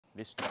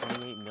This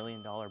 $28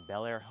 million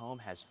Bel Air home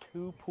has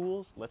 2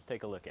 pools. Let's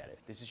take a look at it.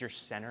 This is your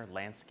center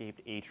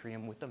landscaped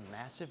atrium with a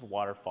massive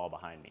waterfall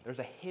behind me. There's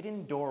a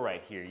hidden door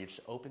right here. You just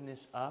open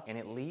this up and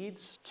it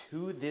leads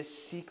to this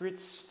secret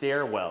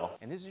stairwell.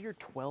 And this is your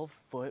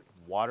 12-foot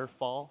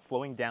waterfall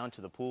flowing down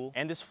to the pool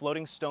and this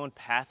floating stone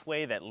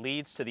pathway that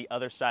leads to the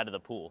other side of the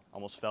pool.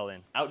 Almost fell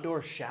in.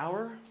 Outdoor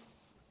shower.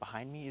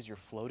 Behind me is your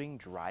floating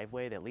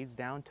driveway that leads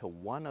down to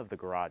one of the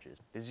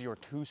garages. This is your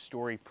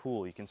 2-story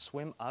pool. You can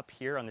swim up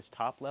here on this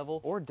top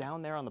level or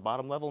down there on the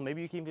bottom level.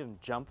 Maybe you can even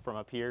jump from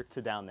up here to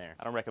down there.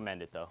 I don't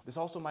recommend it though. This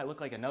also might look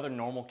like another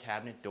normal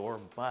cabinet door,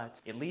 but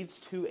it leads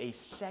to a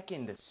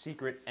second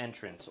secret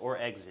entrance or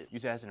exit.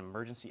 Use it as an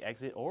emergency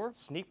exit or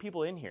sneak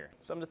people in here.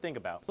 Something to think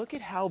about. Look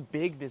at how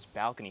big this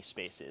balcony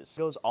space is. It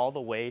goes all the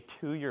way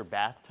to your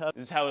bathtub.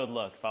 This is how it would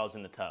look if I was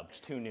in the tub.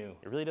 It's too new.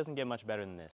 It really doesn't get much better than this.